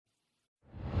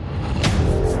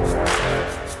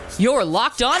You're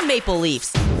Locked On Maple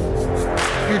Leafs,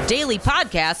 your daily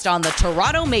podcast on the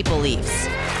Toronto Maple Leafs.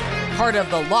 Part of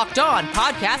the Locked On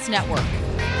Podcast Network,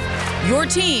 your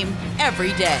team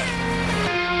every day.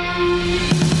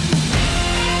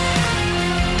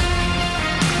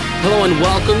 Hello and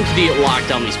welcome to the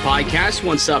Locked On Leafs podcast,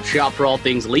 one-stop shop for all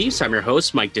things Leafs. I'm your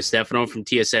host, Mike DiStefano from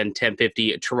TSN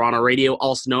 1050 Toronto Radio,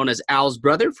 also known as Al's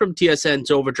brother from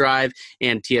TSN's Overdrive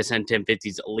and TSN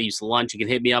 1050's Leafs Lunch. You can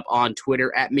hit me up on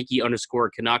Twitter at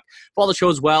Mickey_Canuck. Follow the show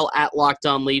as well at Locked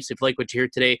On Leafs. If you like what you hear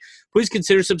today, please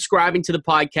consider subscribing to the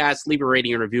podcast. Leave a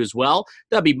rating and review as well.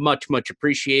 That'd be much, much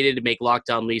appreciated to make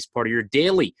Locked On Leafs part of your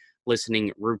daily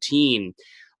listening routine.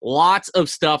 Lots of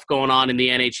stuff going on in the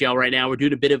NHL right now. We're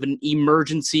doing a bit of an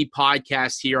emergency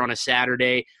podcast here on a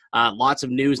Saturday. Lots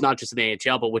of news, not just in the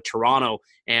NHL, but with Toronto.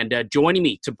 And joining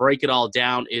me to break it all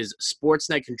down is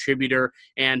Sportsnet contributor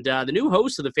and the new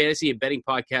host of the Fantasy and Betting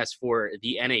podcast for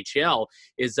the NHL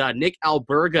is Nick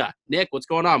Alberga. Nick, what's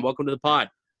going on? Welcome to the pod.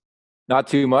 Not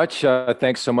too much.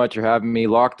 Thanks so much for having me.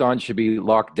 Locked On should be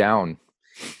locked down.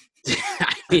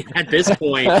 I mean, at this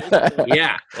point,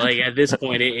 yeah, like at this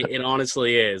point, it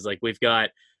honestly is. Like we've got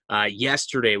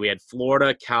yesterday, we had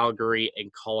Florida, Calgary,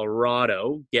 and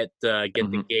Colorado get the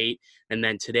gate, and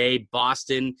then today,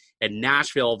 Boston and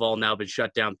Nashville have all now been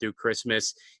shut down through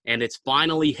Christmas, and it's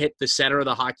finally hit the center of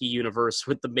the hockey universe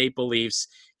with the Maple Leafs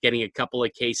getting a couple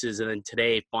of cases, and then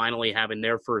today finally having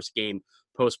their first game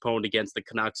postponed against the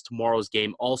Canucks. Tomorrow's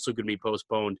game also going to be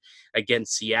postponed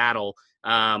against Seattle.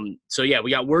 So yeah,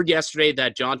 we got word yesterday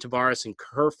that John Tavares and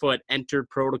Kerfoot entered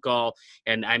protocol.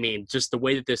 And I mean, just the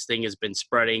way that this thing has been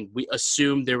spreading, we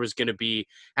assumed there was going to be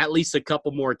at least a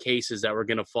couple more cases that were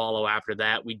going to follow after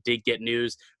that. We did get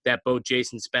news that both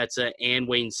Jason Spezza and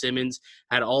Wayne Simmons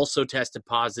had also tested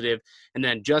positive. And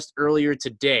then just earlier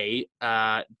today,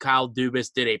 Kyle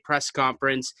Dubas did a press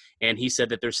conference and he said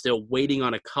that they're still waiting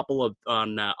on a couple of,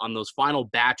 on those final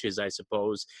batches, I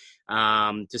suppose,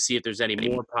 to see if there's any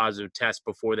more positive tests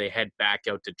before they head back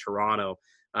out to Toronto.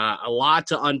 A lot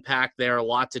to unpack there, a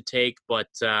lot to take, but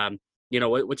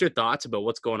what's your thoughts about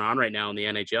what's going on right now in the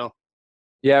NHL?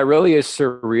 Yeah, it really is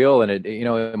surreal.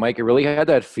 And Mike, it really had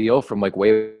that feel from like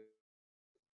way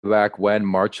back when,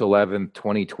 March 11th,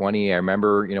 2020. I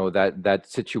remember, that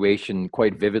situation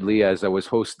quite vividly as I was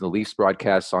hosting the Leafs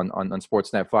broadcast on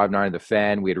Sportsnet 590 The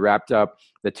Fan. We had wrapped up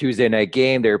the Tuesday night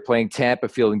game. They were playing Tampa,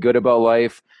 feeling good about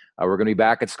life. We're going to be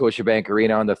back at Scotiabank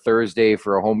Arena on the Thursday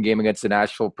for a home game against the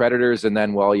Nashville Predators. And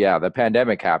then, the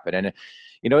pandemic happened. And,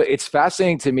 it's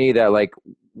fascinating to me that, like,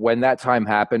 when that time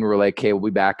happened, we're like, okay, we'll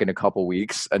be back in a couple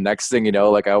weeks. And next thing you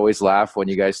know, like I always laugh when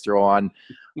you guys throw on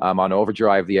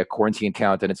Overdrive the quarantine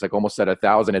count, and it's like almost at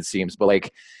 1,000, it seems. But,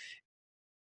 like,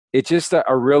 it's just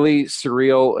a really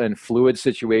surreal and fluid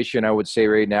situation, I would say,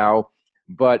 right now.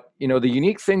 But, the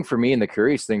unique thing for me and the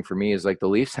curious thing for me is, like, the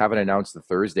Leafs haven't announced the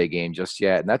Thursday game just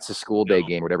yet. And that's a school day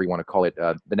game, whatever you want to call it,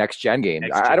 the next gen game.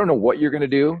 I don't know what you're going to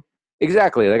do.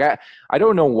 Exactly. Like, I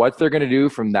don't know what they're going to do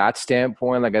from that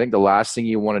standpoint. Like, I think the last thing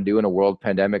you want to do in a world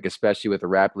pandemic, especially with the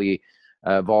rapidly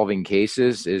evolving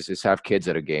cases, is have kids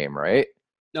at a game, right?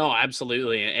 No,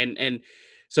 absolutely. And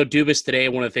so Dubas today,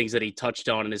 one of the things that he touched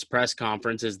on in his press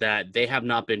conference is that they have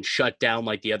not been shut down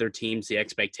like the other teams. The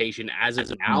expectation as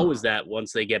of now is that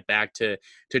once they get back to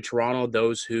Toronto,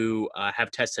 those who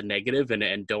have tested negative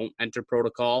and don't enter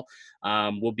protocol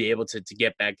will be able to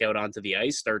get back out onto the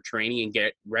ice, start training, and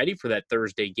get ready for that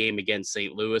Thursday game against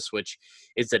St. Louis, which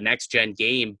is the next-gen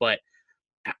game. But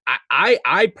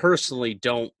I personally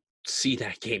don't see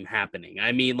that game happening.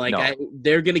 I mean, like, no.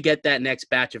 They're going to get that next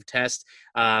batch of tests.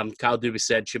 Kyle Dubas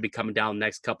said should be coming down the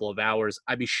next couple of hours.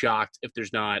 I'd be shocked if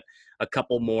there's not a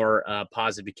couple more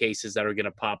positive cases that are going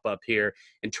to pop up here,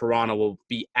 and Toronto will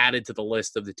be added to the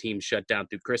list of the teams shut down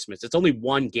through Christmas. It's only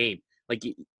one game. Like,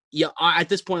 yeah, at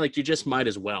this point, like, you just might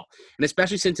as well. And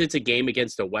especially since it's a game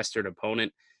against a Western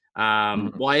opponent.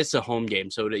 Well, it's a home game,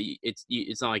 so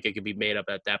it's not like it could be made up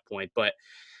at that point. But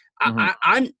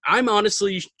I'm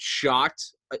honestly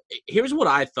shocked. Here's what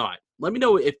I thought. Let me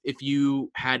know if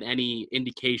you had any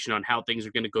indication on how things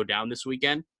are going to go down this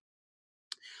weekend.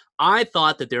 I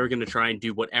thought that they were going to try and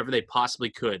do whatever they possibly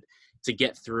could to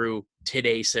get through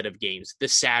today's set of games,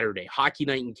 this Saturday. Hockey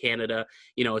night in Canada,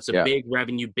 it's a big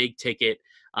revenue, big ticket.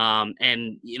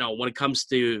 And, when it comes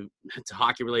to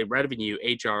hockey-related revenue,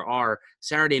 HRR,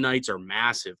 Saturday nights are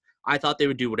massive. I thought they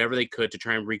would do whatever they could to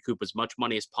try and recoup as much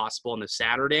money as possible on the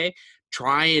Saturday,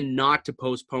 trying not to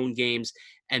postpone games,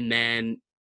 and then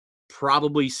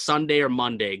probably Sunday or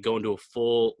Monday go into a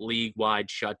full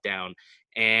league-wide shutdown.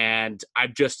 And I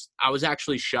was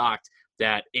actually shocked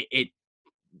that it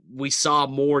we saw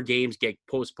more games get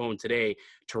postponed today,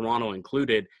 Toronto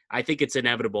included. I think it's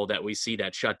inevitable that we see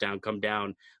that shutdown come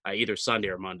down either Sunday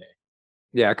or Monday.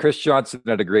 Yeah, Chris Johnson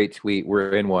had a great tweet.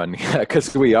 We're in one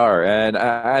because we are. And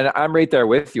I'm right there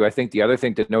with you. I think the other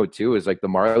thing to note, too, is like the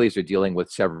Marlies are dealing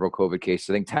with several COVID cases,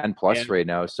 I think 10 plus right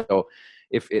now. So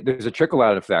there's a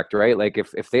trickle-out effect, right? Like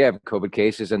if they have COVID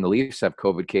cases and the Leafs have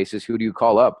COVID cases, who do you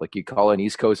call up? Like you call an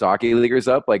East Coast hockey leaguers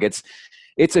up? Like it's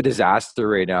a disaster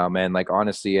right now, man. Like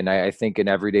honestly, and I think in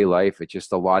everyday life, it's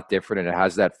just a lot different. And it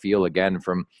has that feel again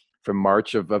from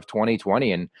March of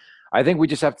 2020. And I think we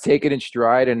just have to take it in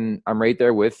stride, and I'm right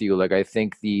there with you. Like I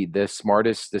think the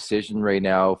smartest decision right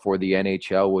now for the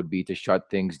NHL would be to shut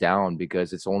things down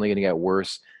because it's only going to get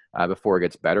worse before it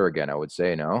gets better again, I would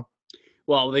say, no?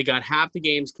 Well, they got half the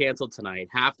games canceled tonight,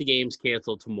 half the games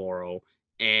canceled tomorrow,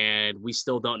 and we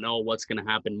still don't know what's going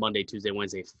to happen Monday, Tuesday,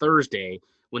 Wednesday, Thursday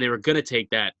when they were going to take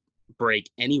that break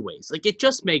anyways. Like it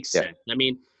just makes sense. I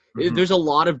mean, there's a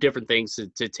lot of different things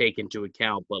to take into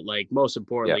account, but like most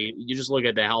importantly, you just look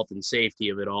at the health and safety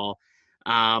of it all.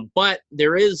 But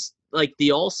there is like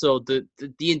the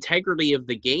integrity of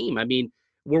the game. I mean,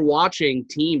 we're watching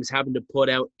teams having to put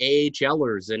out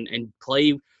AHLers and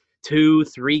play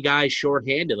 2-3 guys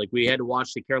shorthanded. Like we had to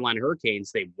watch the Carolina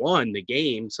Hurricanes. They won the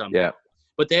game somehow,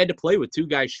 but they had to play with 2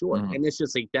 guys short. And it's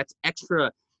just like, that's extra,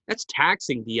 that's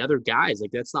taxing the other guys.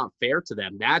 Like that's not fair to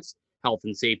them. That's health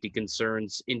and safety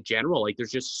concerns in general. Like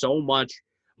there's just so much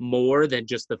more than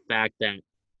just the fact that,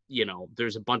 you know,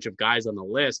 there's a bunch of guys on the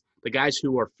list. The guys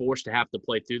who are forced to have to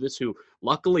play through this, who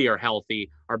luckily are healthy,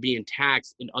 are being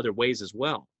taxed in other ways as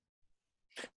well.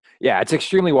 Yeah, it's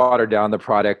extremely watered down, the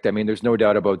product. I mean, there's no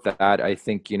doubt about that. I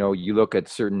think, you know, you look at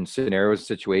certain scenarios,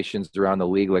 situations around the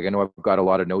league. Like I know I've got a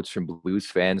lot of notes from Blues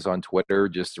fans on Twitter,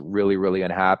 just really, really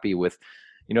unhappy with,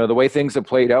 you know, the way things have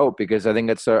played out, because I think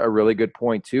that's a really good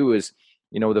point too, is,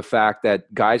 you know, the fact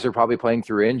that guys are probably playing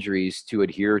through injuries to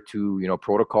adhere to, you know,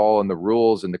 protocol and the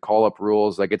rules and the call-up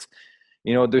rules. Like it's,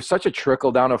 you know, there's such a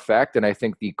trickle-down effect, and I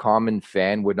think the common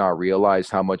fan would not realize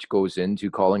how much goes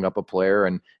into calling up a player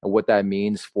and what that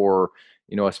means for,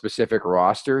 you know, a specific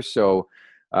roster. So,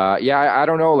 I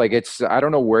don't know. Like I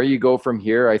don't know where you go from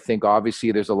here. I think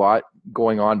obviously there's a lot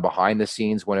going on behind the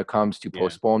scenes when it comes to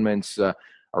postponements,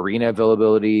 arena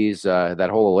availabilities, that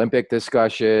whole Olympic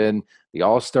discussion, the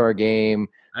All-Star game.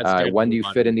 When do you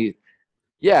fit in these?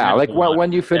 Yeah, like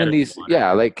when you fit in these,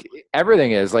 like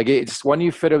everything is like it's when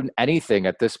you fit in anything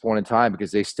at this point in time,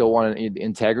 because they still want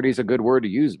integrity is a good word to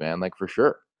use, man. Like for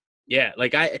sure. Yeah,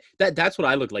 like that's what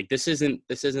I look like. This isn't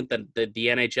the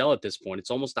NHL at this point.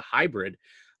 It's almost a hybrid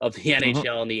of the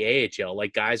NHL and the AHL.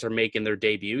 Like guys are making their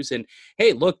debuts, and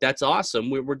hey, look, that's awesome.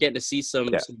 We're getting to see some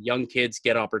young kids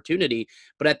get opportunity,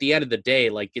 but at the end of the day,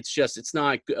 like it's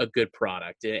not a good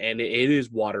product, and it is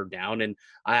watered down. And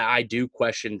I do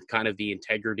question kind of the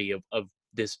integrity of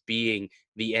this being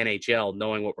the NHL,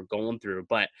 knowing what we're going through.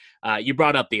 But you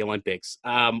brought up the Olympics.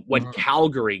 When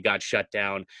Calgary got shut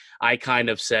down, I kind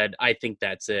of said, I think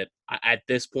that's it. At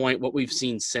this point, what we've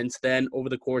seen since then over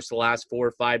the course of the last 4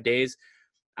 or 5 days,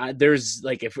 there's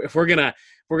like, if we're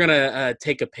gonna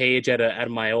take a page out of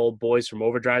my old Boys from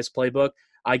Overdrive's playbook,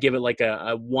 I give it like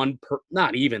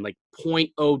not even like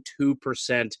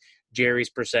 0.02% Jerry's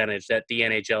percentage that the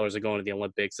NHLers are going to the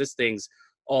Olympics. This thing's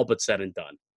all but said and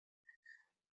done.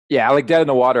 Yeah, like dead in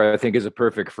the water, I think is a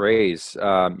perfect phrase.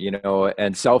 You know,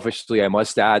 and selfishly, I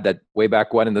must add that way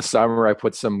back when in the summer, I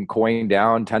put some coin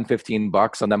down,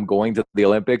 $10-15 on them going to the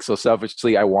Olympics. So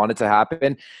selfishly, I want it to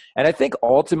happen. And I think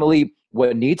ultimately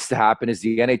what needs to happen is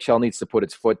the NHL needs to put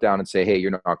its foot down and say, hey,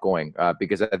 you're not going.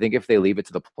 Because I think if they leave it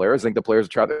to the players, I think the players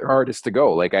try their hardest to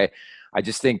go. Like I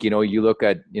just think, you know, you look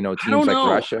at, you know, teams like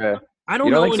Russia. I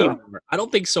don't know anymore. So? I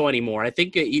don't think so anymore. I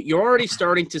think you're already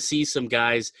starting to see some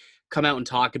guys come out and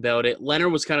talk about it.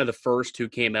 Leonard was kind of the first who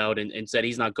came out and said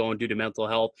he's not going due to mental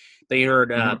health. They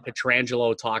heard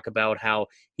Pietrangelo talk about how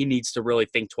he needs to really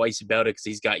think twice about it because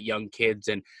he's got young kids,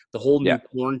 and the whole new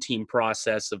quarantine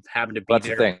process of having to be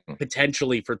there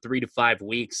potentially for 3 to 5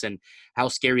 weeks, and how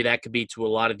scary that could be to a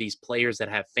lot of these players that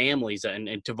have families. And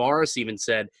Tavares even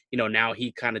said, you know, now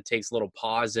he kind of takes a little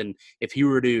pause, and if he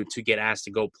were to get asked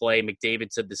to go play,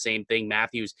 McDavid said the same thing.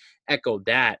 Matthews echoed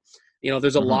that. You know,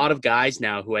 there's a lot of guys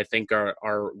now who I think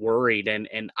are worried,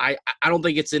 and I don't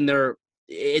think it's in their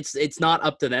it's not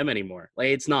up to them anymore. Like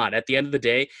it's not. At the end of the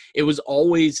day, it was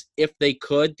always, if they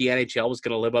could, the NHL was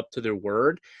going to live up to their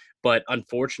word. But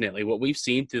unfortunately, what we've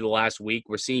seen through the last week,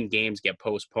 we're seeing games get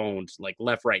postponed like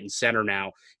left, right, and center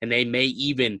now, and they may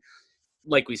even,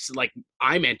 like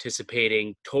I'm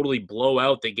anticipating, totally blow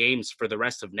out the games for the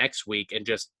rest of next week and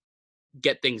just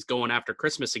get things going after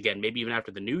Christmas again, maybe even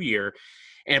after the new year.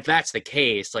 And if that's the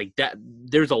case, like that,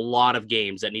 there's a lot of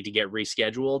games that need to get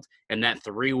rescheduled. And that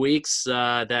 3 weeks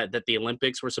that the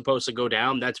Olympics were supposed to go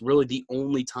down, that's really the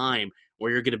only time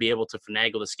where you're going to be able to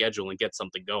finagle the schedule and get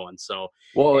something going. So,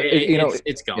 Well,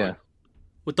 it's gone. yeah.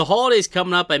 With the holidays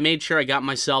coming up, I made sure I got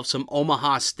myself some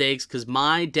Omaha steaks because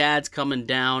my dad's coming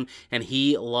down and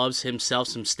he loves himself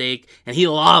some steak, and he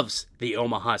loves the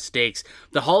Omaha Steaks.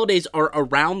 The holidays are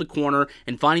around the corner,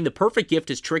 and finding the perfect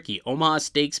gift is tricky. Omaha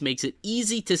Steaks makes it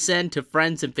easy to send to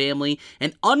friends and family,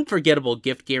 an unforgettable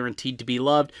gift guaranteed to be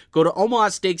loved. Go to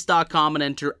omahasteaks.com and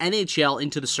enter NHL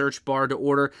into the search bar to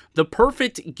order the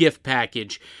perfect gift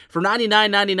package. For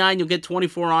 $99.99, you'll get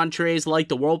 24 entrees like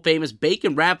the world-famous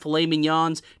bacon-wrapped filet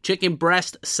mignons, chicken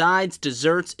breast, sides,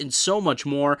 desserts, and so much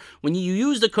more. When you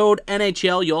use the code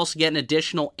NHL, you also get an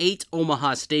additional 8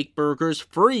 Omaha Steak burgers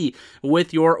free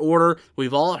with your order.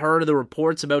 We've all heard of the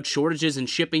reports about shortages and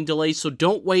shipping delays, so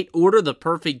don't wait. Order the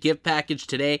perfect gift package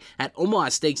today at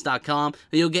omahasteaks.com,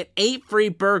 and you'll get 8 free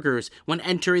burgers when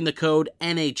entering the code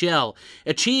NHL.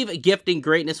 Achieve gifting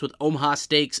greatness with Omaha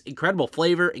Steaks. Incredible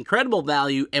flavor, incredible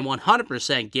value, and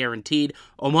 100% guaranteed.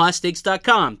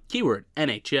 omahasteaks.com, keyword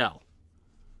NHL.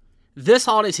 This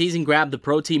holiday season, grab the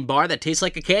protein bar that tastes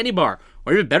like a candy bar,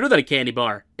 or even better than a candy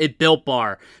bar, a Built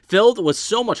Bar. Filled with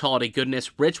so much holiday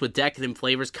goodness, rich with decadent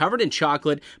flavors, covered in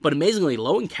chocolate, but amazingly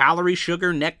low in calories,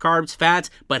 sugar, net carbs, fats,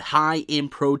 but high in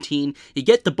protein. You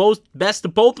get the best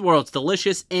of both worlds,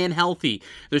 delicious and healthy.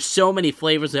 There's so many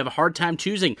flavors, I have a hard time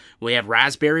choosing. We have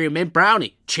raspberry or mint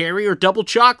brownie, cherry or double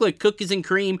chocolate, cookies and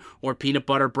cream, or peanut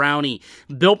butter brownie.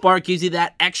 Built Bar gives you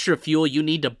that extra fuel you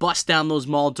need to bust down those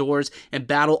mall doors and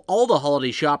battle all the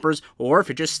holiday shoppers, or if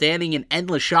you're just standing in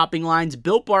endless shopping lines,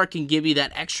 Built Bar can give you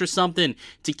that extra something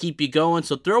to keep you going.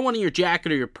 So throw one in your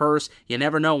jacket or your purse. You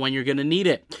never know when you're going to need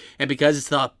it. And because it's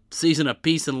the season of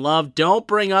peace and love, don't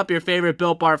bring up your favorite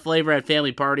Built Bar flavor at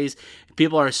family parties.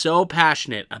 People are so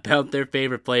passionate about their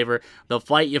favorite flavor, they'll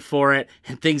fight you for it,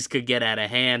 and things could get out of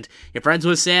hand. You're friends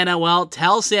with Santa? Well,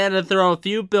 tell Santa to throw a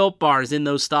few Built Bars in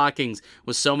those stockings.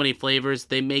 With so many flavors,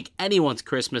 they make anyone's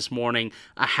Christmas morning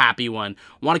a happy one.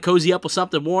 Want to cozy up with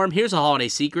something warm? Here's a holiday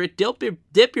secret.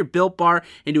 Dip your Built Bar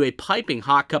into a piping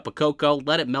hot cup of cocoa,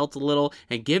 let it melt a little,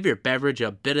 and give your beverage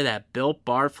a bit of that Built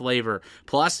Bar flavor.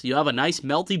 Plus, you have a nice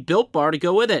melty Built Bar to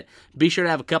go with it. Be sure to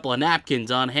have a couple of napkins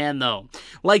on hand, though.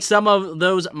 Like some of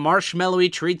those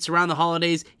marshmallowy treats around the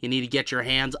holidays, you need to get your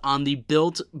hands on the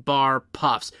Built Bar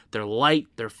Puffs. They're light,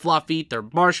 they're fluffy, they're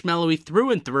marshmallowy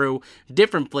through and through,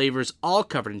 different flavors, all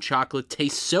covered in chocolate,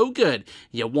 taste so good,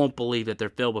 you won't believe that they're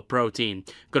filled with protein.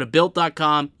 Go to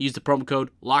Built.com, use the promo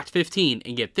code LOCKED15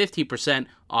 and get 15%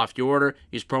 off your order.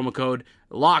 Use promo code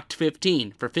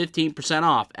LOCKED15 for 15%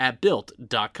 off at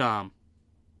Built.com.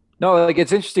 No, like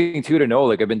it's interesting too to know.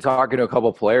 Like I've been talking to a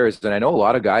couple players, and I know a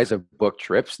lot of guys have booked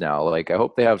trips now. Like I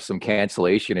hope they have some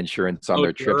cancellation insurance on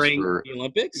their trips for the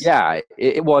Olympics. Yeah,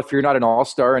 well, if you're not an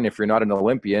all-star and if you're not an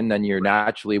Olympian, then you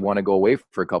naturally want to go away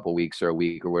for a couple weeks or a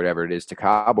week or whatever it is to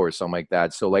Cabo or something like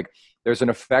that. So like there's an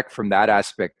effect from that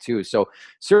aspect too. So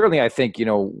certainly I think,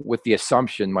 with the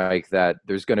assumption, Mike, that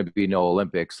there's going to be no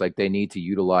Olympics, like they need to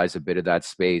utilize a bit of that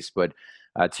space. But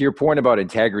to your point about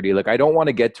integrity, like I don't want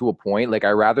to get to a point, like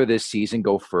I rather this season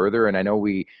go further. And I know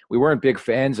we weren't big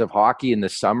fans of hockey in the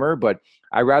summer, but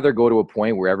I rather go to a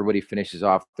point where everybody finishes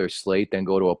off their slate than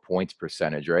go to a points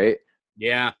percentage, right?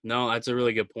 Yeah, no, that's a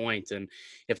really good point. And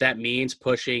if that means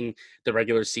pushing the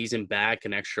regular season back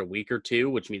an extra week or two,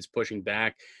 which means pushing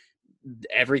back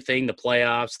everything, the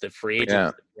playoffs, the free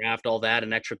agents, the draft, all that,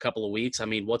 an extra couple of weeks. I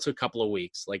mean, what's a couple of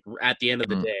weeks? Like at the end of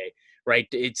the day, right?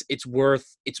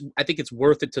 I think it's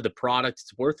worth it to the product.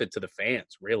 It's worth it to the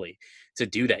fans, really, to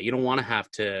do that. You don't want to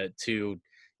have to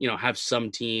have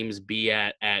some teams be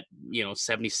at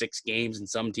 76 games and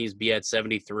some teams be at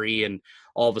 73, and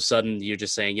all of a sudden you're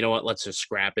just saying, you know what, let's just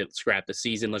scrap the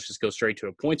season. Let's just go straight to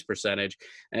a points percentage.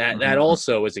 And that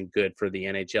also isn't good for the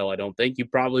NHL. I don't think. You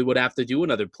probably would have to do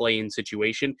another play-in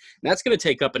situation, and that's going to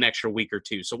take up an extra week or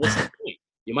two. So what's the point?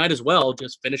 You might as well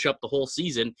just finish up the whole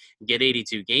season and get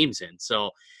 82 games in.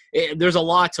 So there's a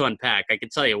lot to unpack. I can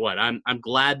tell you what, I'm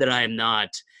glad that I am not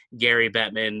Gary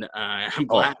Bettman. I'm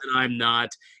glad that I'm not,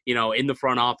 in the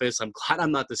front office. I'm glad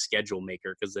I'm not the schedule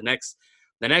maker, because the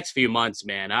next few months,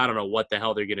 man, I don't know what the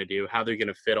hell they're going to do, how they're going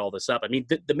to fit all this up. I mean,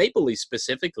 the Maple Leafs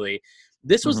specifically,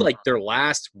 this was like their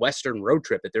last Western road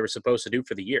trip that they were supposed to do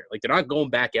for the year. Like, they're not going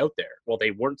back out there. Well,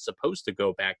 they weren't supposed to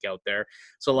go back out there.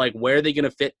 So, like, where are they going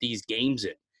to fit these games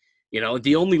in?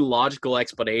 The only logical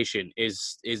explanation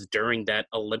is during that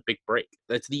Olympic break.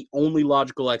 That's the only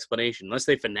logical explanation. Unless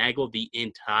they finagle the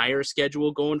entire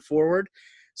schedule going forward,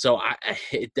 So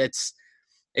it's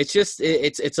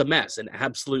a mess, an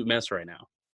absolute mess right now.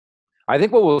 I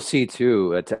think what we'll see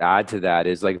too, to add to that,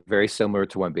 is like very similar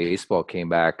to when baseball came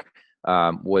back.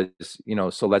 Was,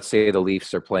 so let's say the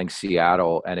Leafs are playing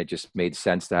Seattle, and it just made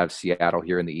sense to have Seattle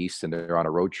here in the East, and they're on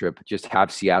a road trip. Just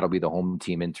have Seattle be the home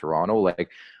team in Toronto. Like,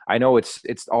 I know it's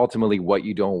ultimately what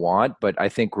you don't want, but I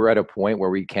think we're at a point where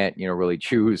we can't, really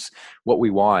choose what we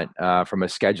want from a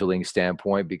scheduling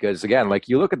standpoint. Because again, like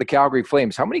you look at the Calgary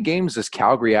Flames, how many games does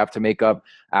Calgary have to make up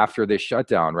after this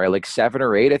shutdown? Right, like 7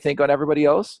 or 8, I think, on everybody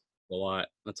else. A lot.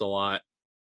 That's a lot.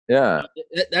 Yeah.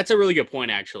 That's a really good point,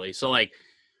 actually. So, like,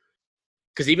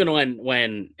 because even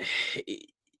when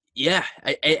yeah,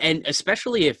 and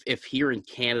especially if here in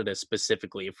Canada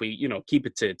specifically, if we, keep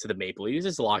it to the Maple Leafs,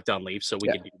 it's a lockdown Leafs, so we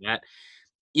can do that.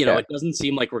 It doesn't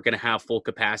seem like we're going to have full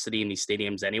capacity in these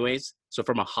stadiums anyways. So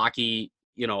from a hockey,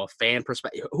 a fan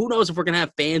perspective, who knows if we're going to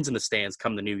have fans in the stands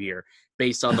come the new year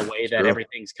based on the way that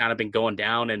everything's kind of been going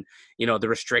down and, the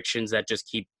restrictions that just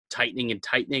keep tightening and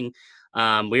tightening. We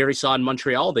already saw in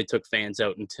Montreal, they took fans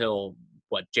out until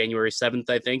January 7th,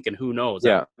 I think. And who knows?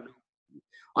 Yeah.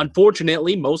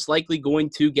 Unfortunately, most likely going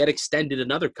to get extended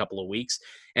another couple of weeks.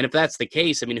 And if that's the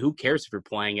case, I mean, who cares if you're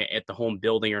playing it at the home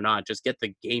building or not? Just get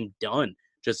the game done.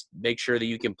 Just make sure that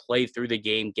you can play through the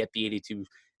game, get the 82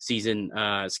 season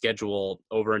schedule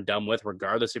over and done with,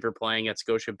 regardless if you're playing at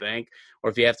Scotiabank or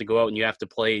if you have to go out and you have to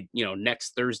play,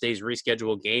 next Thursday's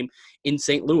rescheduled game in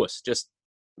St. Louis. Just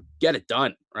get it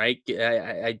done, right?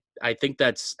 I think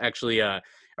that's actually a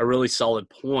really solid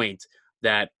point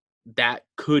that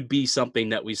could be something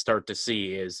that we start to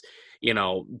see is,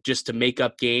 just to make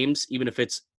up games, even if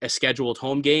it's a scheduled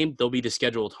home game, they'll be the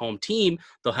scheduled home team.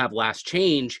 They'll have last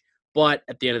change, but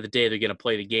at the end of the day, they're going to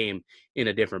play the game in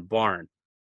a different barn.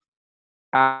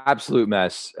 Absolute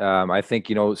mess. I think,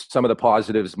 some of the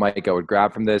positives, Mike, I would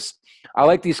grab from this. I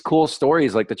like these cool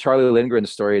stories, like the Charlie Lindgren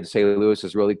story in St. Louis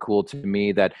is really cool to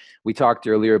me, that we talked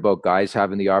earlier about guys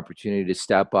having the opportunity to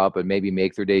step up and maybe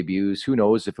make their debuts. Who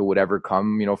knows if it would ever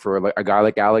come, for a guy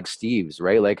like Alex Steves,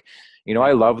 right? Like,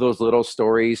 I love those little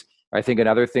stories. I think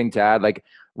another thing to add, like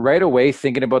right away,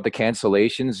 thinking about the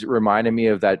cancellations reminded me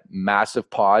of that massive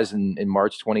pause in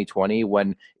March 2020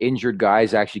 when injured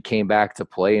guys actually came back to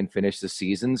play and finish the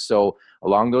season. So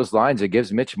along those lines, it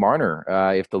gives Mitch Marner,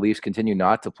 if the Leafs continue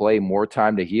not to play, more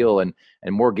time to heal and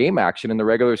more game action in the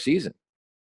regular season.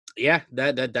 Yeah,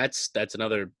 that's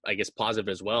another, I guess, positive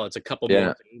as well. It's a couple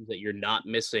more games that you're not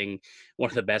missing one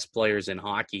of the best players in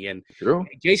hockey. And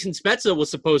Jason Spezza was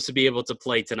supposed to be able to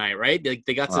play tonight, right? They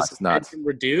got the suspension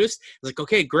reduced. It's like,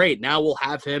 okay, great. Now we'll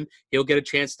have him. He'll get a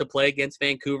chance to play against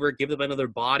Vancouver, give them another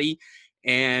body.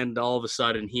 And all of a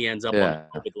sudden he ends up on the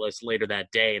COVID list later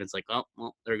that day. And it's like, oh,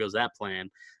 well, there goes that plan.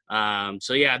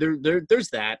 So yeah, there's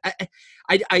that.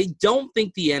 I don't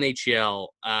think the NHL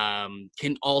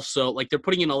can also, like, they're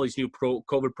putting in all these new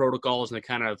COVID protocols and they're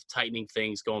kind of tightening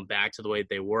things, going back to the way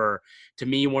they were. To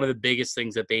me, one of the biggest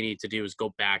things that they need to do is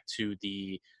go back to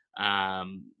the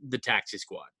taxi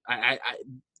squad.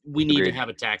 We need to have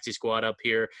a taxi squad up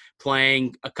here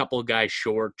playing a couple of guys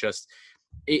short. Just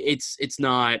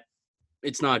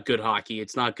it's not good hockey.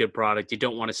 It's not good product. You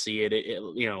don't want to see it.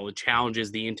 It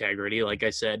challenges the integrity, like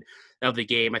I said, of the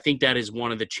game. I think that is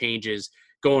one of the changes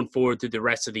going forward through the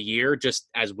rest of the year, just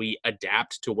as we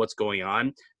adapt to what's going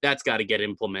on. That's got to get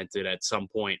implemented at some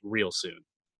point real soon.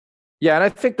 Yeah, and I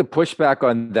think the pushback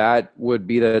on that would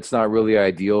be that it's not really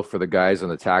ideal for the guys on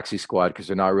the taxi squad because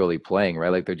they're not really playing,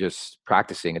 right? Like they're just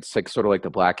practicing. It's like sort of like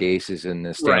the Black Aces in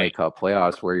the Stanley Cup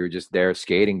playoffs where you're just there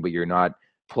skating, but you're not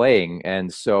playing.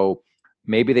 And so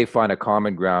maybe they find a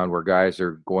common ground where guys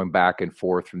are going back and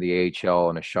forth from the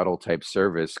AHL in a shuttle type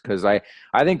service. Because I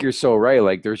think you're so right.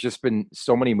 Like there's just been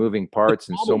so many moving parts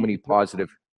and so many positive.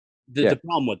 The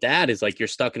problem with that is, like, you're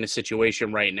stuck in a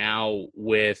situation right now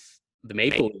with the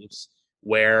Maple Leafs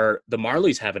where the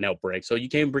Marlies have an outbreak. So you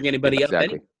can't bring anybody up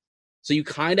anyway. So you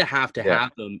kind of have to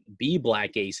have them be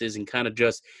Black Aces and kind of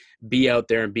just be out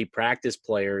there and be practice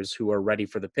players who are ready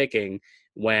for the picking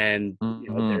when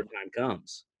their time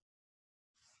comes.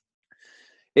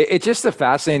 It's just a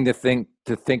fascinating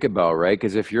to think about, right?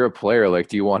 Because if you're a player, like,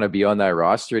 do you want to be on that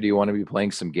roster? Do you want to be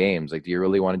playing some games? Like, do you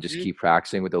really want to just keep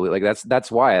practicing with the league? Like,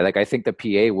 that's why. Like, I think the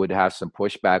PA would have some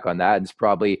pushback on that, and it's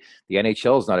probably the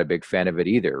NHL is not a big fan of it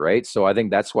either, right? So I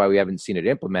think that's why we haven't seen it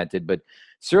implemented. But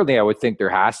certainly, I would think there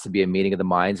has to be a meeting of the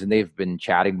minds, and they've been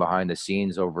chatting behind the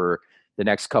scenes over the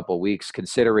next couple of weeks,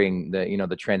 considering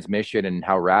the transmission and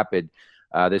how rapid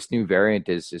this new variant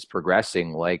is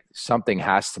progressing. Like, something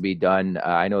has to be done.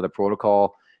 I know the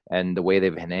protocol and the way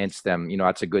they've enhanced them,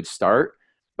 that's a good start.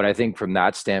 But I think from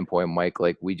that standpoint, Mike,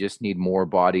 like we just need more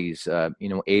bodies,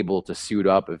 able to suit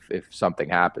up if something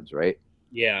happens, right?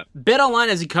 Yeah. BetOnline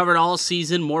has you covered all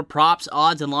season, more props,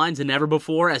 odds, and lines than ever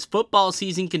before as football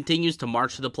season continues to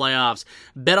march to the playoffs.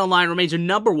 BetOnline remains your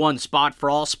number one spot for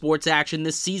all sports action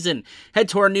this season. Head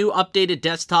to our new updated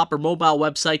desktop or mobile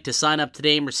website to sign up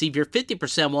today and receive your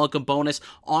 50% welcome bonus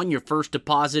on your first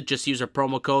deposit. Just use our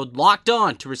promo code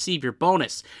LOCKEDON to receive your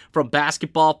bonus. From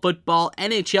basketball, football,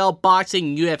 NHL,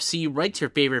 boxing, UFC, right to your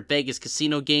favorite Vegas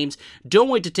casino games, don't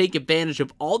wait to take advantage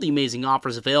of all the amazing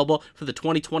offers available for the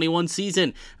 2021 season.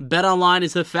 BetOnline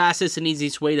is the fastest and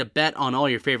easiest way to bet on all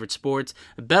your favorite sports.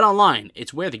 BetOnline,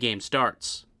 it's where the game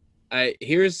starts.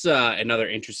 Here's another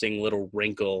interesting little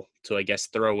wrinkle to, I guess,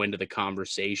 throw into the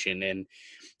conversation, and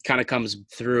kind of comes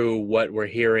through what we're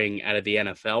hearing out of the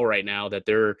NFL right now, that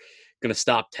they're going to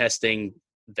stop testing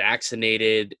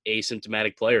vaccinated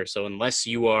asymptomatic players. So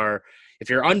if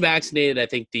you're unvaccinated, I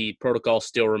think the protocols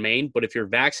still remain, but if you're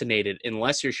vaccinated,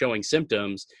 unless you're showing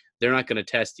symptoms, they're not going to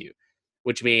test you,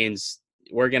 which means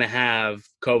we're going to have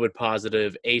COVID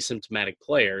positive asymptomatic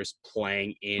players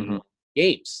playing in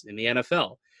games in the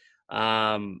NFL.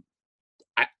 I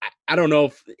don't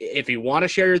know if you want to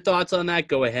share your thoughts on that,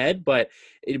 go ahead, but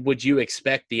would you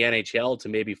expect the NHL to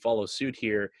maybe follow suit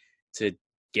here to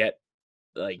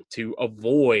to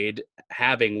avoid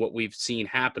having what we've seen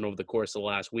happen over the course of the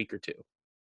last week or two?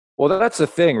 Well, that's the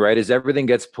thing, right? Is everything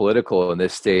gets political in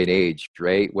this day and age,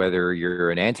 right? Whether you're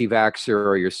an anti-vaxxer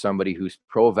or you're somebody who's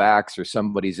pro-vax or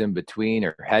somebody's in between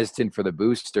or hesitant for the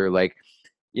booster,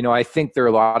 I think there are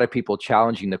a lot of people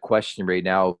challenging the question right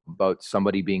now about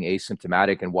somebody being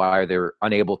asymptomatic and why they're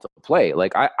unable to play.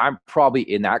 I'm probably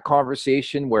in that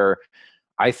conversation where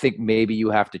I think maybe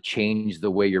you have to change the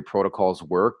way your protocols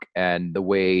work and the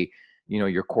way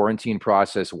your quarantine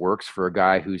process works for a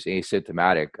guy who's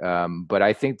asymptomatic. But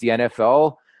I think the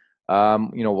NFL,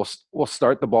 we'll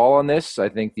start the ball on this. I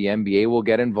think the NBA will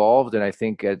get involved, and I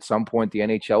think at some point the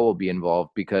NHL will be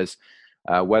involved because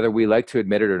whether we like to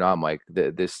admit it or not, Mike,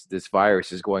 this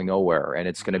virus is going nowhere, and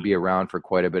it's going to be around for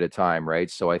quite a bit of time,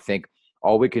 right? So I think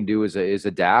all we can do is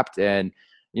adapt. And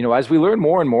as we learn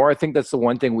more and more, I think that's the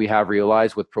one thing we have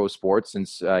realized with pro sports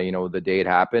since the day it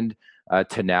happened.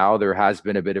 To now, there has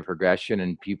been a bit of progression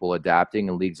and people adapting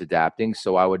and leagues adapting.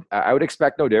 So I would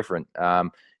expect no different. I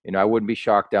wouldn't be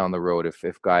shocked down the road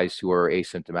if guys who are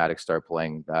asymptomatic start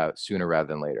playing sooner rather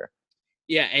than later.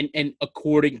 Yeah, and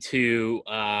according to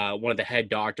one of the head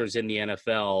doctors in the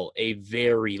NFL, a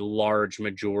very large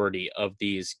majority of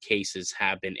these cases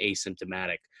have been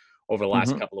asymptomatic over the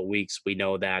last couple of weeks. We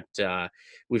know that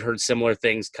we've heard similar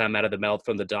things come out of the mouth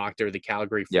from the doctor, the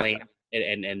Calgary Flame. Yeah.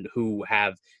 And who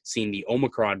have seen the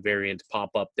Omicron variant pop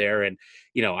up there. And,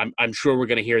 I'm sure we're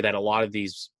going to hear that a lot of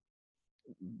these,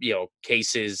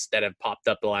 cases that have popped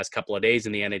up the last couple of days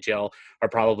in the NHL are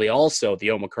probably also the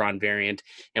Omicron variant.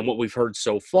 And what we've heard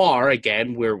so far,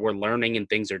 again, we're learning and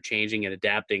things are changing and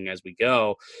adapting as we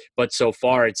go. But so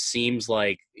far, it seems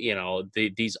like,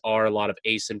 these are a lot of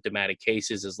asymptomatic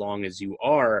cases as long as you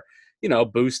are,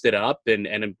 boosted up and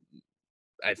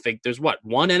I think there's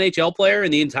one NHL player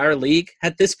in the entire league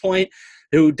at this point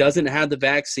who doesn't have the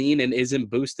vaccine and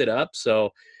isn't boosted up.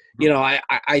 So,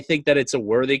 I think that it's a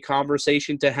worthy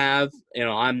conversation to have.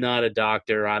 I'm not a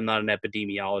doctor. I'm not an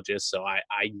epidemiologist. So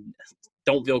I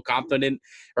don't feel confident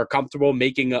or comfortable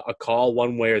making a call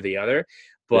one way or the other.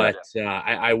 But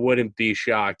I wouldn't be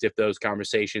shocked if those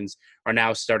conversations are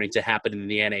now starting to happen in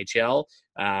the NHL,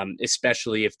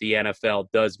 especially if the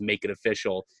NFL does make it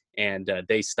official and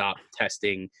they stop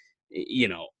testing,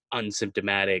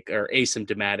 unsymptomatic or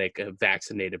asymptomatic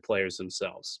vaccinated players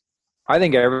themselves. I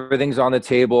think everything's on the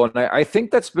table. And I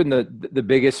think that's been the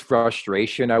biggest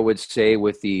frustration, I would say,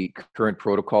 with the current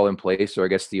protocol in place, or I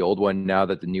guess the old one now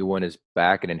that the new one is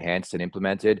back and enhanced and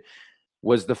implemented,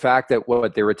 was the fact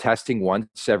that they were testing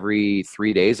once every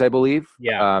 3 days, I believe.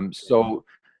 Yeah. So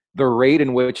the rate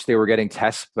in which they were getting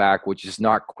tests back, which is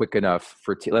not quick enough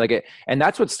and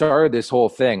that's what started this whole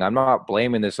thing. I'm not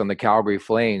blaming this on the Calgary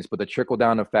Flames, but the trickle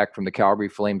down effect from the Calgary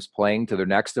Flames playing to their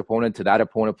next opponent, to that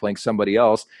opponent playing somebody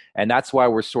else. And that's why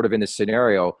we're sort of in this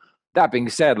scenario. That being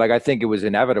said, I think it was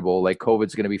inevitable,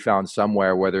 COVID's going to be found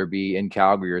somewhere, whether it be in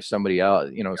Calgary or somebody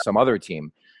else, some other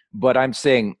team. But I'm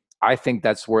saying, I think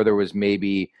that's where there was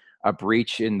maybe a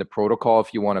breach in the protocol,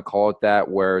 if you want to call it that,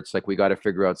 where it's we got to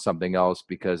figure out something else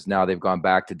because now they've gone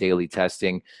back to daily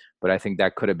testing. But I think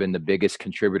that could have been the biggest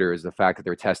contributor, is the fact that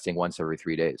they're testing once every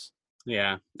 3 days.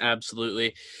 Yeah,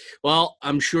 absolutely. Well,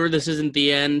 I'm sure this isn't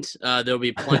the end. There'll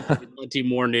be plenty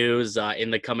more news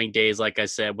in the coming days. Like I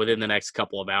said, within the next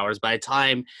couple of hours. By the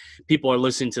time people are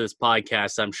listening to this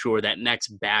podcast, I'm sure that next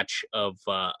batch of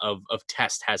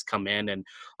tests has come in, and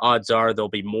odds are there'll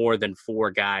be more than 4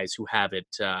 guys who have it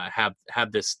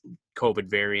have this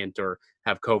COVID variant or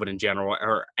have COVID in general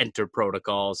or enter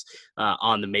protocols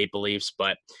on the Maple Leafs.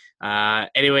 But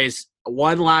anyways,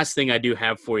 one last thing I do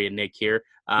have for you, Nick, here.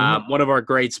 One of our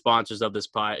great sponsors of this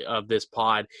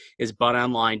pod is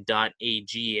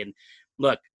BetOnline.ag. And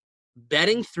look,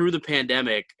 betting through the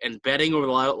pandemic and betting over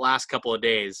the last couple of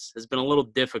days has been a little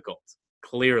difficult,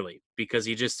 clearly, because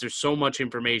there's so much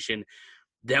information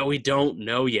that we don't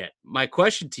know yet. My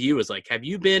question to you is, like, have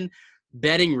you been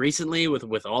betting recently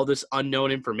with all this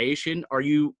unknown information? Are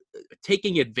you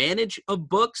taking advantage of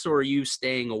books, or are you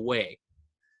staying away?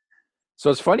 So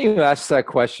it's funny you asked that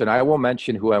question. I won't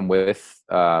mention who I'm with,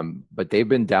 but they've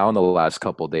been down the last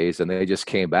couple of days, and they just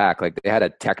came back. Like, they had a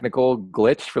technical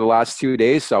glitch for the last 2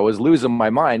 days, so I was losing my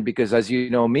mind because, as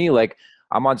you know me, like,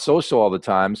 I'm on social all the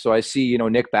time. So I see,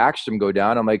 Nick Backstrom go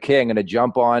down. I'm like, hey, I'm going to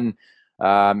jump on,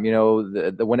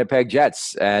 the Winnipeg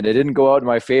Jets, and it didn't go out in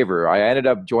my favor. I ended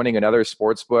up joining another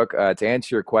sports book. To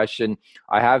answer your question,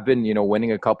 I have been,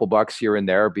 winning a couple bucks here and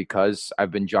there because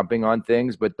I've been jumping on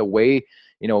things, but the way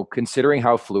considering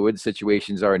how fluid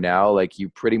situations are now, like, you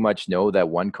pretty much know that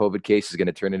one COVID case is going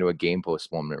to turn into a game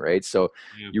postponement, right? So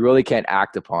you really can't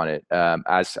act upon it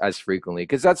as frequently,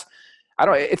 because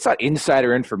it's not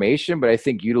insider information, but I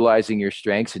think utilizing your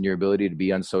strengths and your ability to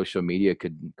be on social media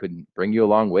could bring you a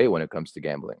long way when it comes to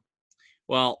gambling.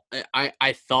 Well,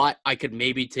 I thought I could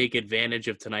maybe take advantage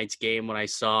of tonight's game when I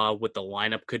saw what the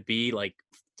lineup could be. Like,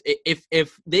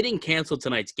 if they didn't cancel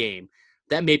tonight's game,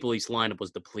 that Maple Leafs lineup was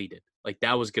depleted. Like,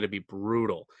 that was going to be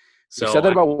brutal. So you said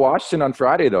that about Washington on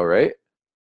Friday, though, right?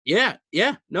 Yeah.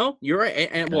 No, you're right.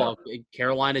 And well,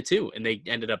 Carolina too, and they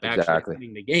ended up actually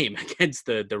winning the game against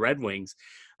the Red Wings.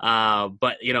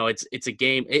 But it's a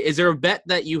game. Is there a bet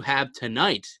that you have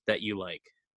tonight that you like?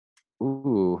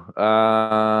 Ooh,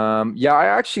 yeah, I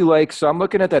actually like. So I'm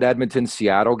looking at that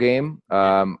Edmonton-Seattle game.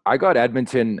 I got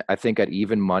Edmonton, I think, at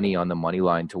even money on the money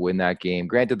line to win that game.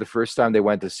 Granted, the first time they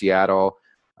went to Seattle,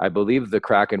 I believe the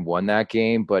Kraken won that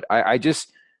game, but I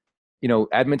just,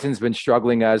 Edmonton's been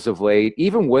struggling as of late,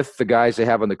 even with the guys they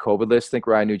have on the COVID list. I think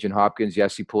Ryan Nugent-Hopkins,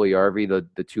 Jesse Puljujarvi,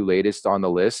 the 2 latest on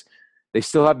the list. They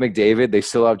still have McDavid. They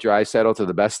still have Draisaitl, to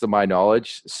the best of my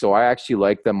knowledge. So I actually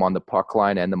like them on the puck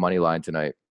line and the money line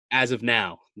tonight. As of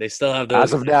now, they still have those.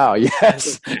 As of now,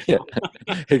 yes. Yeah.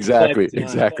 Exactly, but,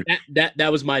 exactly.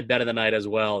 That was my bet of the night as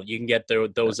well. You can get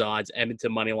those odds,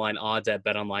 Edmonton money line odds at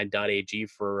betonline.ag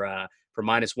for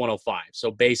minus 105.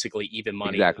 So basically even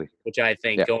money, exactly. Which I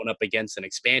think going up against an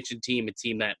expansion team, a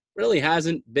team that really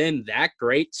hasn't been that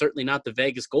great, certainly not the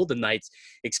Vegas Golden Knights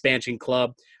expansion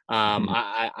club.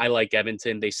 I like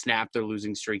Edmonton. They snapped their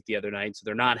losing streak the other night, so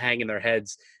they're not hanging their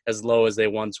heads as low as they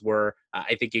once were.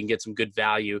 I think you can get some good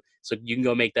value. So you can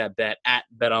go make that bet at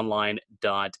betonline.ag.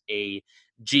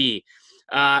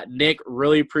 Nick,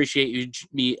 really appreciate you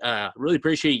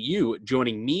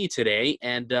joining me today,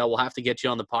 and we'll have to get you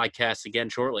on the podcast again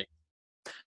shortly.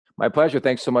 My pleasure.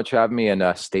 Thanks so much for having me,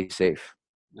 and stay safe.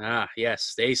 Yes,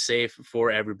 stay safe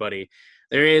for everybody.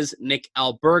 There is Nick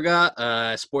Alberga,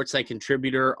 Sportsnet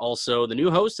contributor, also the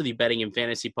new host of the Betting and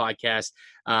Fantasy podcast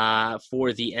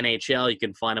for the NHL. You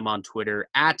can find him on Twitter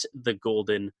at the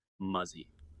Golden Muzzy.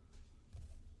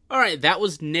 All right, that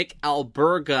was Nick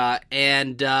Alberga,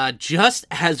 and just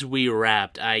as we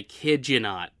wrapped, I kid you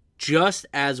not, just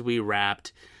as we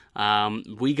wrapped,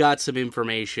 we got some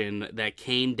information that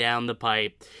came down the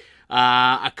pipe.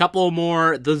 A couple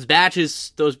more, those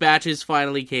batches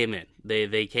finally came in.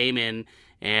 They came in,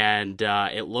 and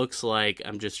it looks like,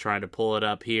 I'm just trying to pull it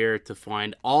up here to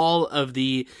find all of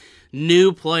the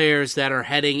new players that are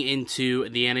heading into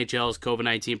the NHL's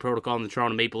COVID-19 protocol in the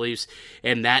Toronto Maple Leafs,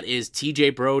 and that is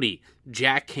TJ Brodie,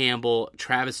 Jack Campbell,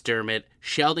 Travis Dermott,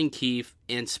 Sheldon Keefe,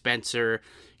 and Spencer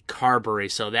Carberry.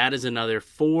 So that is another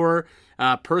 4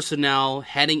 personnel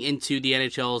heading into the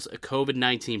NHL's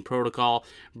COVID-19 protocol,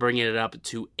 bringing it up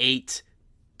to 8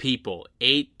 people.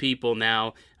 8 people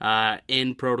now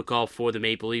in protocol for the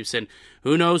Maple Leafs, and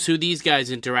who knows who these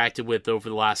guys interacted with over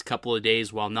the last couple of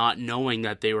days while not knowing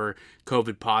that they were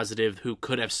COVID positive, who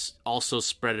could have also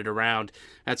spread it around.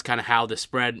 That's kind of how the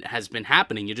spread has been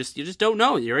happening. You just don't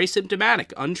know. You're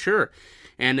asymptomatic, unsure,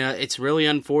 and it's really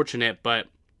unfortunate, but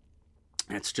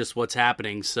that's just what's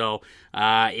happening. So,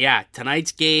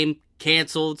 tonight's game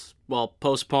canceled,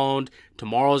 postponed.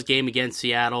 Tomorrow's game against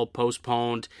Seattle,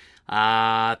 postponed.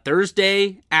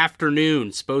 Thursday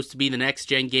afternoon, supposed to be the next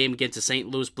gen game against the St.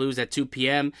 Louis Blues at 2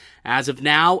 p.m. As of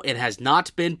now, it has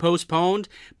not been postponed,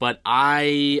 but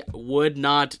I would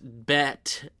not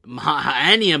bet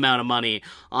any amount of money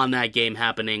on that game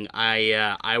happening.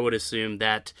 I would assume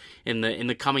that in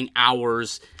the coming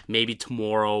hours, maybe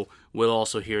tomorrow, we'll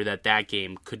also hear that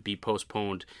game could be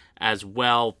postponed as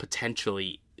well,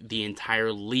 potentially the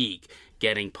entire league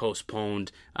getting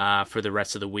postponed for the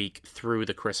rest of the week through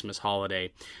the Christmas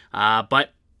holiday.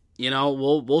 But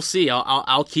we'll see.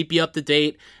 I'll keep you up to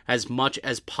date as much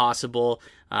as possible.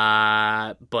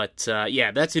 But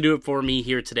that's to do it for me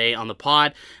here today on the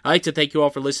pod. I'd like to thank you all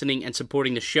for listening and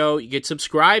supporting the show. You can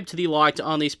subscribe to the Locked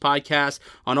On Leafs podcast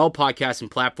on all podcasting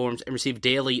platforms and receive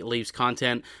daily Leafs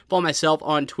content. Follow myself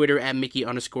on Twitter at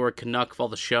Mickey_Canuck. Follow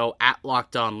the show at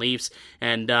Locked On Leafs.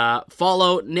 And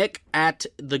follow Nick at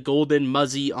The Golden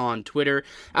Muzzy on Twitter.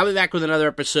 I'll be back with another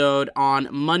episode on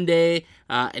Monday.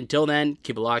 Until then,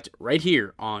 keep it locked right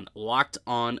here on Locked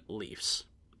On Leafs.